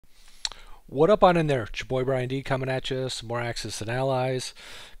What up on in there? It's your boy Brian D coming at you. Some more Axis and Allies.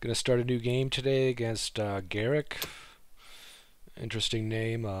 Gonna start a new game today against Garak. Interesting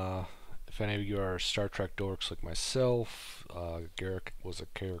name. If any of you are Star Trek dorks like myself, Garak was a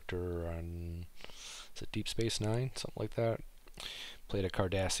character on is it Deep Space Nine, something like that. Played a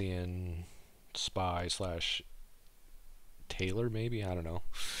Cardassian spy slash tailor, maybe, I don't know.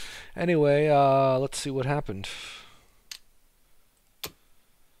 Anyway, let's see what happened.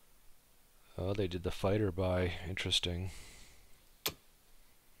 Oh, they did the fighter by. Interesting. I've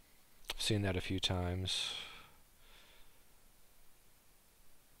seen that a few times.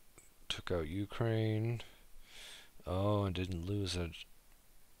 Took out Ukraine. Oh, and didn't lose a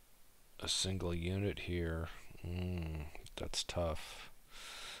single unit here. That's tough.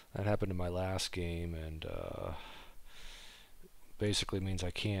 That happened in my last game, and basically means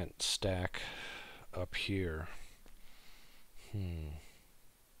I can't stack up here.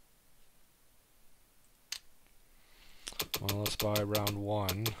 Well, let's buy round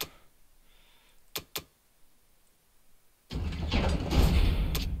one.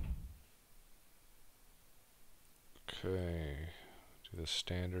 Okay, do the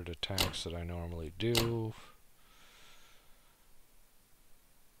standard attacks that I normally do.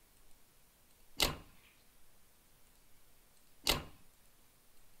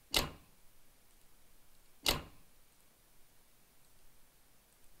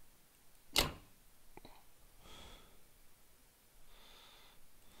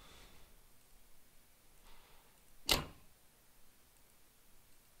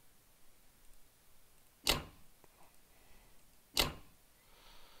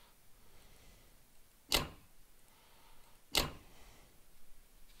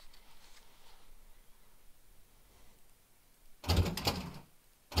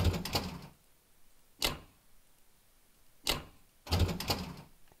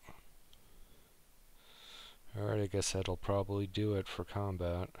 Alright, I guess that'll probably do it for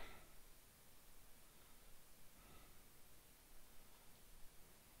combat.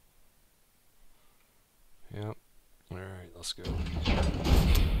 Yep. Alright, let's go.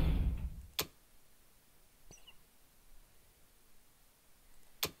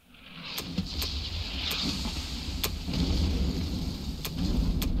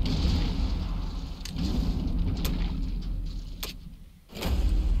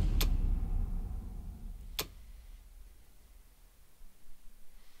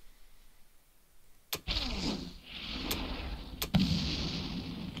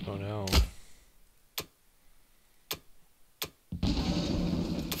 Oh no.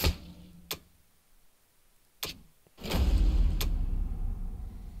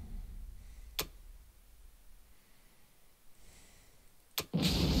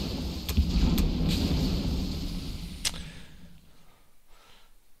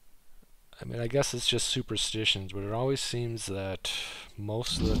 I mean, I guess it's just superstitions, but it always seems that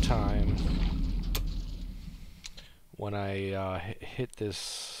most of the time when I hit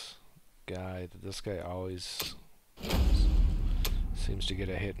this guy, this guy always seems to get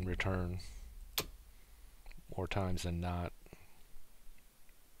a hit in return more times than not.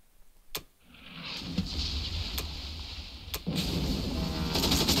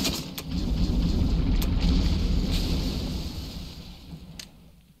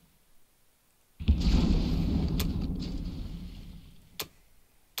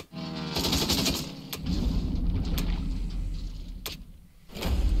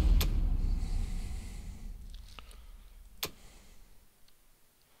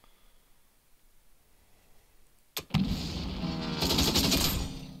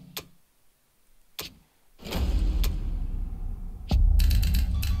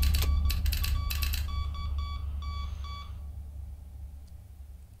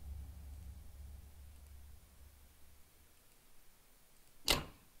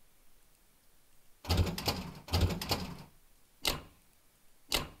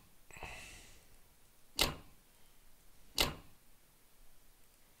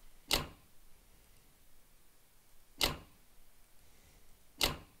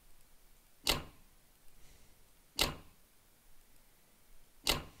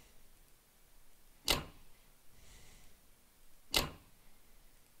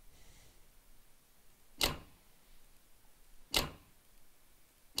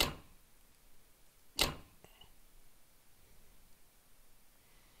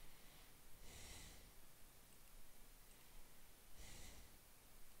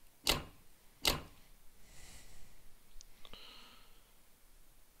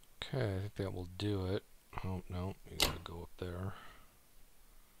 Okay, I think that will do it. Oh, no, you gotta go up there.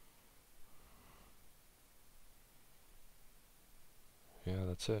 Yeah,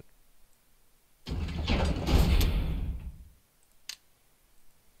 that's it.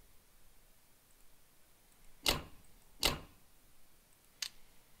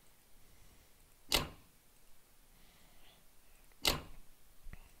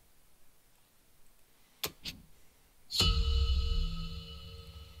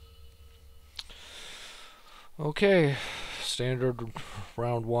 Okay, standard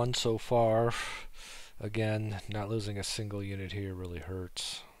round one so far. Again, not losing a single unit here really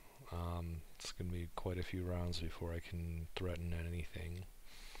hurts. It's going to be quite a few rounds before I can threaten anything.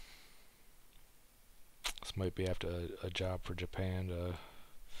 This might be after a job for Japan to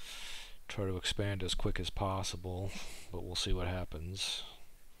try to expand as quick as possible, but we'll see what happens.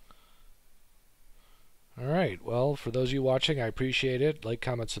 Alright, well, for those of you watching, I appreciate it. Like,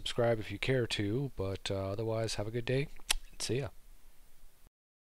 comment, subscribe if you care to, but otherwise, have a good day, and see ya.